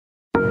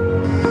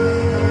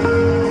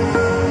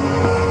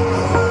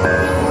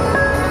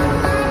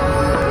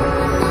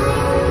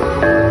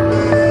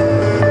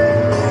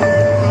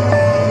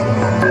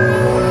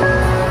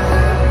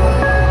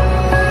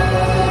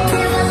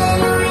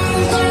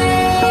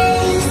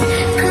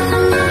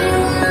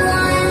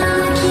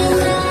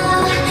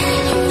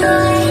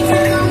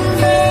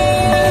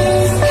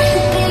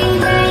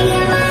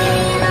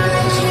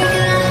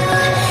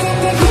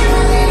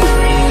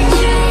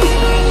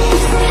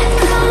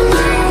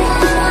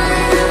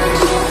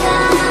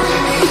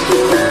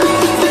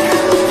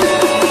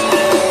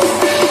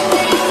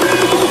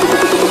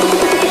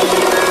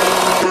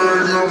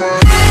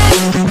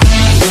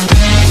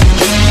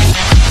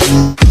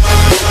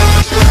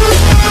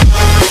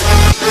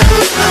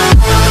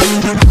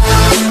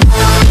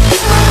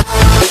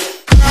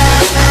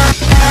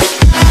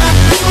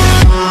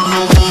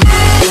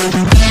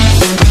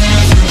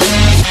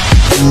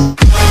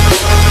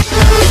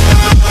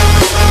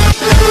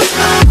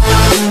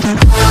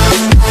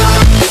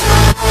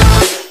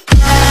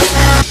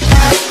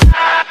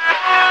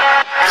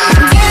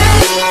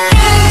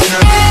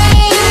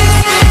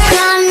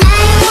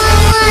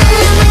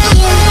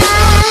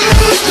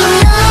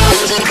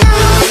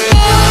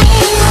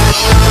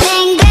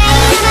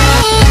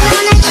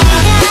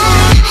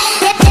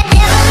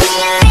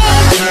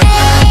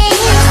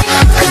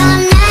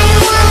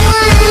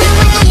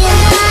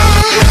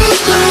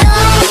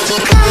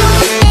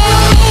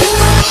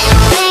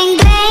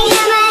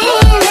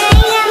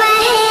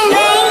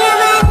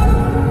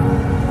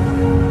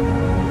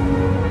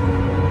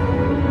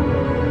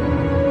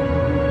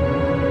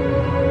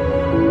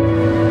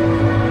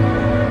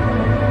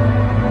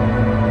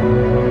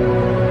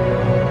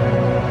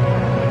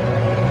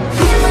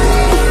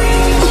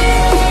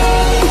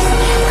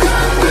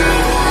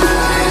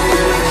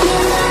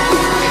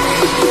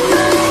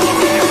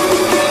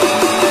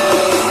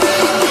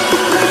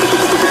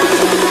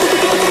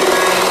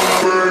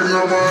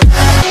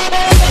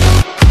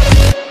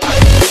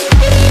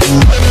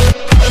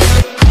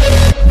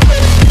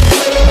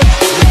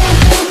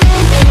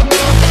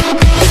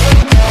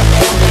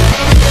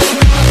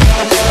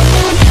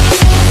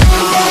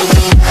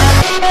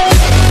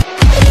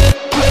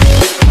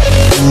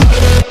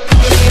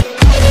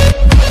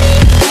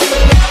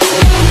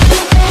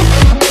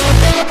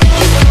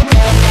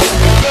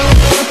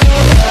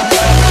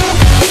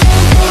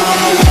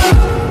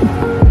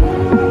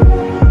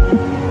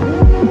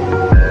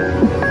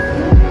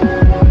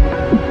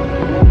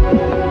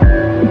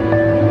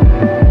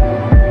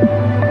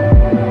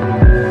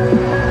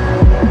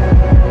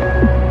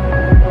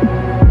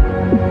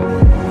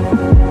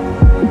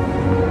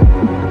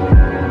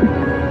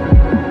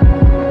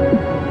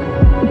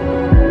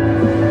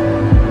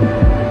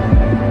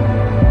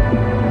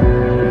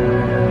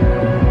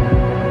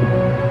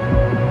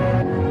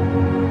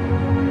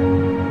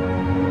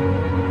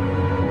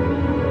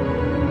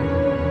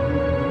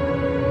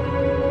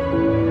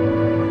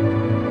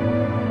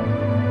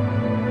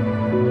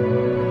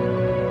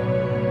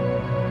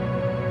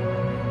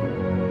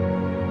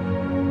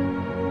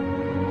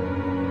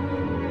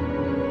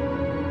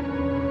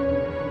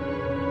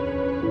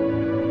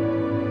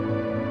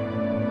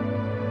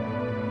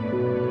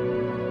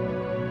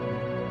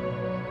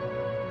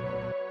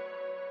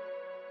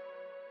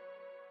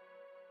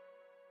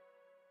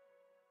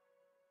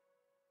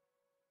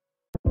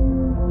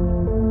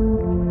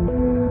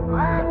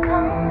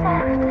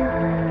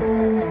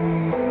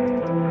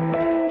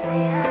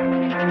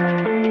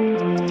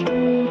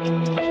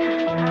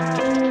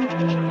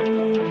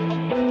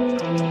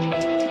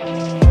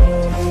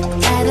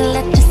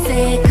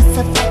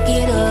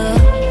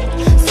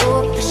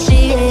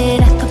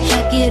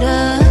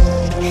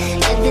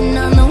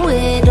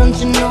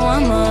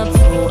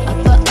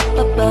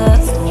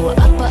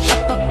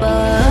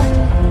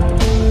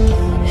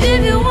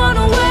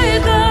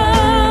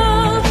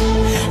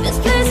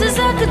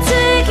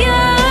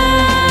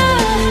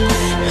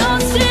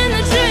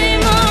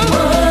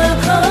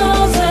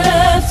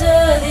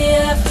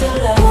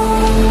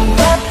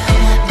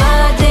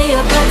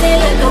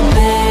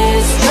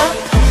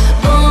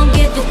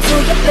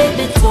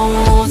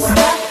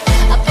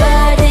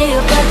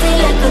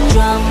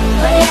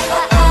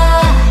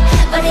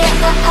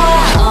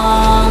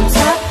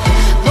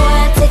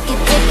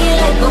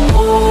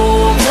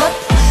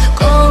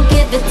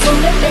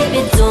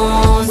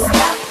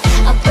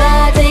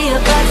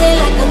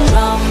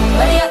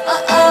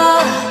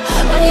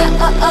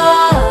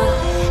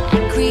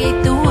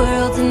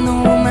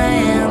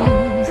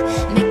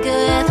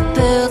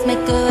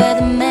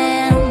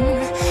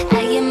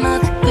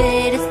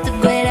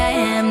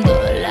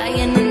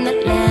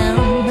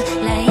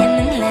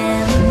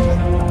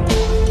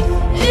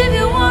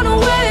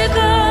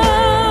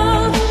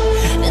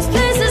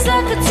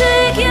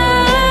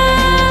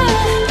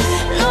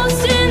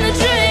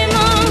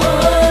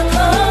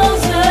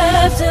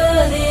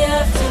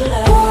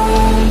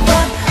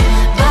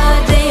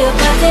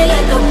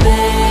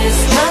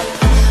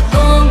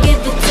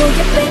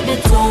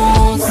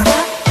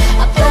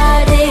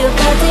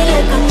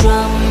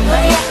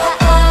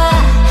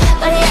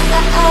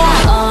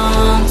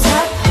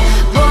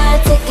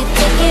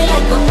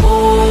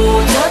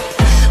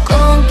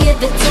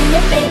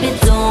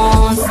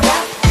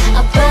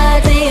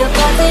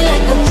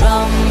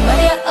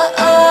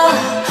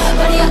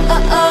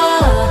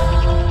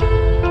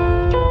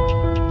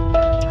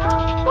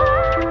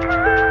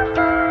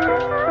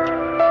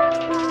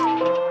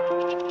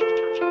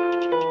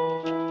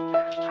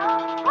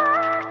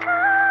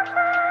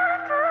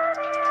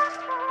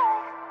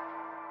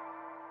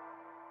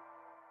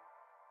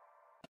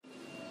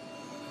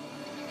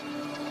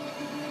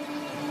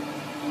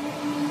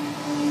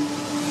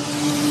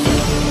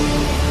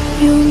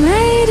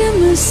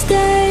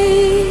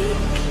mistake,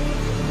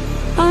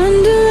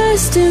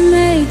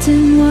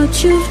 underestimating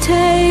what you've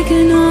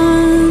taken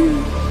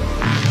on.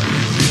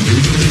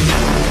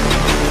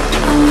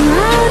 I'm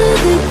out of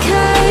the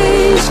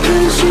cage,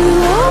 'cause you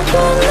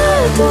opened the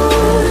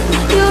door.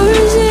 You're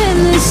as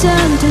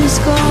innocent as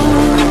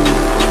gone.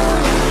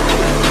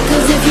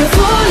 'Cause if you're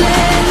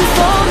falling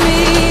for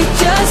me,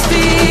 just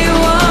be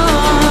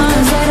one.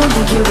 'Cause I don't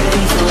think you're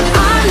ready for it.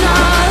 I'm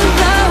not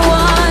the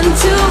one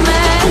to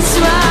mess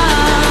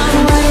around. No,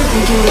 I don't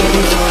think you're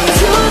ready for it.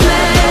 Too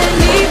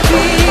many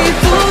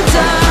people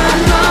done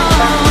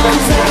wrong.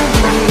 'Cause I don't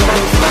think you're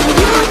ready for it.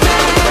 You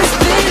best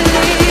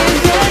believe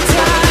that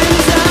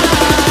time's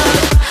up.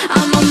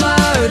 I'm a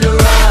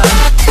murderer.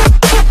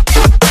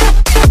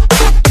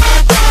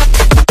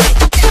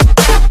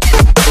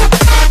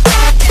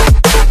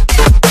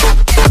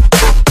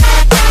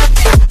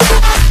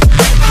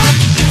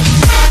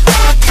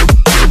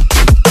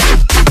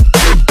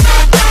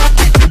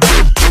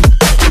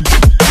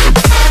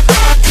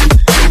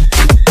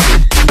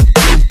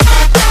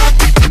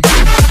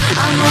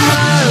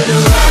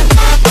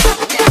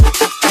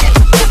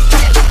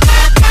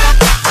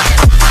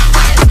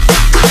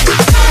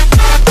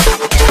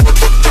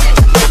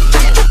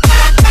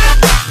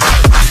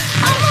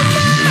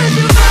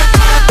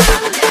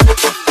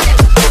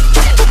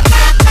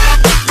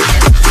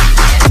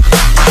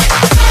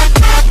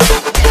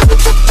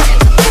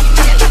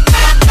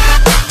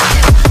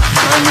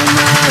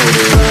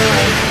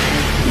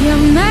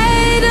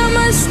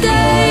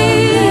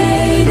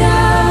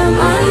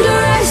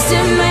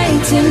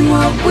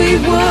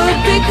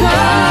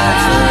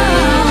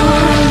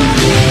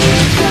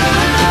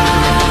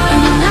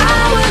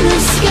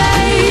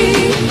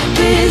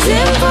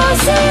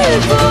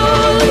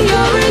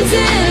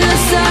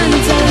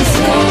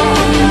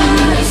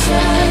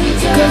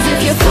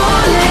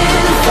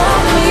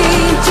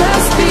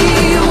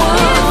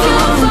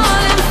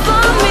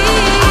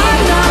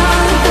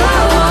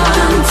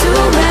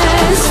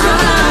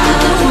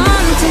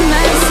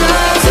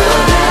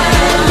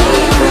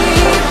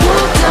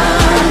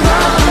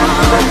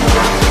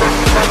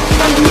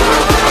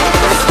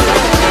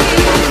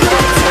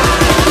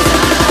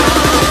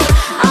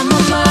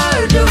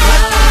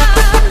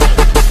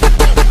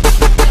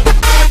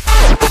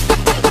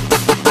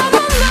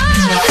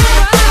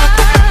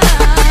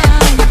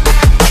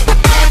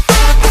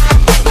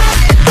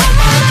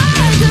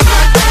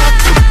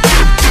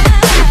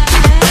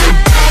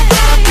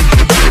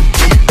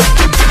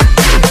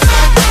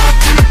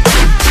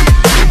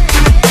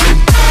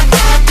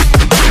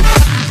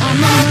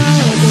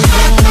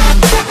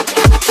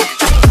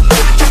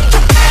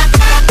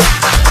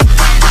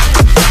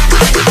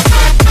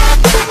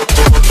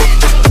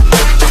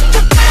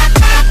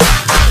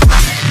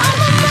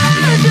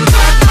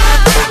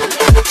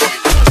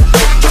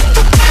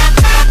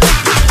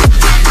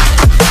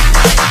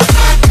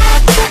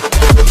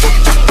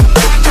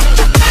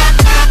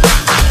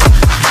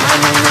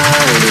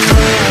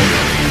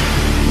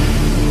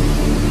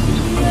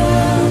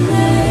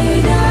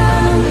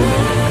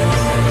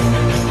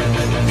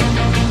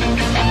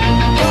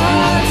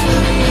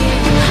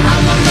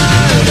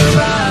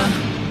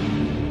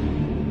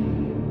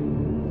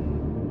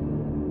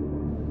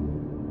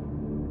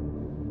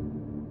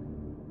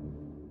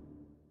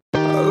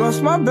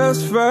 My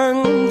best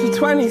friend to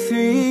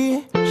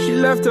 23. She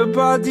left her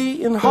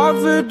body and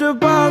hovered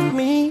above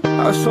me.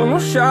 I saw no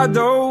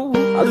shadow,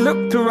 I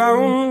looked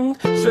around,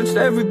 searched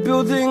every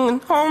building and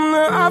home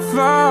that I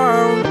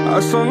found. I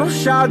saw no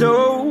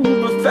shadow,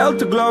 but felt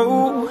the glow.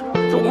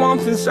 The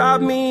warmth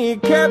inside me, it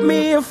kept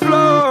me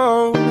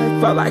afloat. It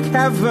felt like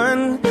heaven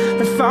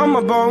had found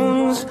my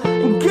bones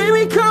and gave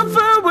me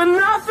comfort when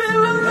I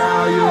feel alone.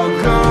 Now you're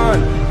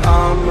gone,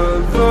 I'm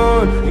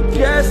alone. I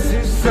guess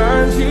it's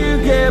time to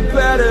get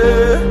better.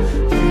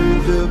 Through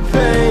the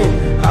pain,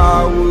 I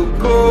will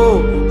go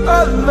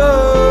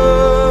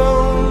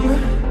alone.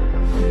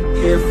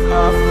 If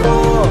I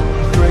fall,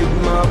 break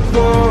my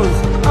bones,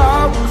 I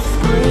will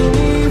scream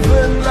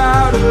even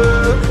louder.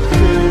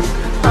 'Cause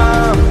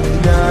I'm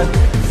not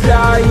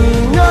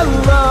dying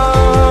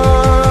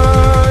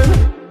alone.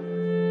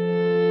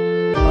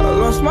 I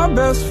lost my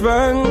best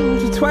friend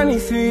to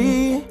 23.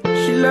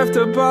 She left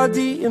her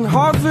body and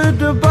hovered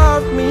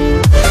above me.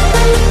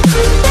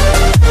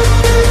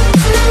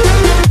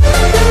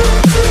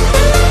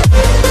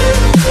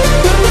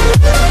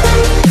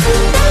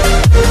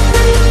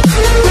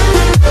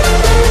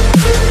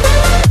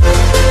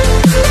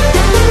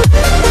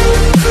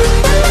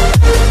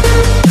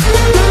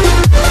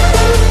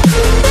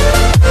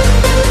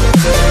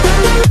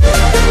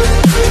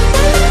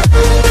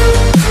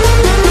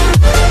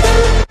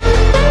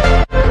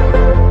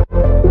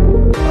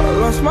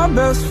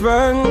 Best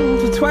friend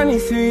to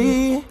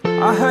 23.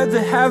 I heard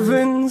the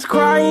heavens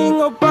crying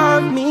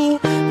above me.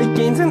 They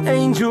gained an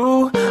angel,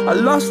 I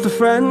lost a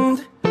friend.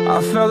 I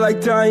felt like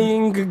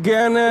dying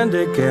again and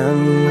again.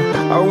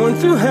 I went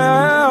through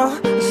hell,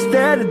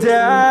 stared at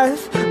death,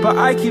 but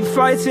I keep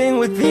fighting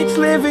with each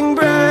living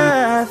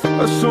breath.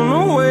 I saw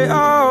no way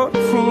out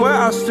from where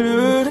I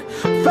stood.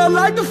 Felt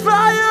like the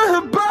fire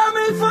had burned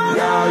me through.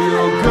 Now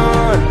you're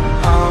gone,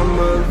 I'm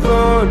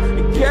alone.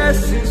 I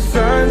guess it's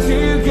time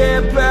to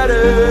get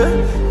better.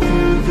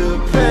 Through the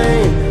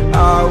pain,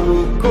 I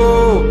will go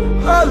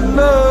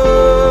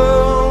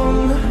alone.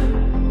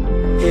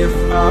 If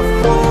I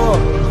fall,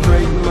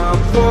 break my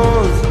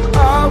bones, I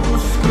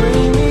will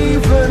scream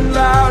even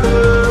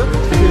louder.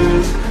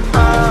 'Cause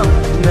I'm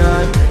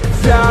not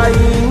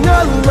dying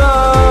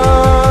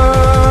alone.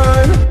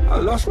 I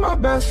lost my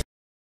best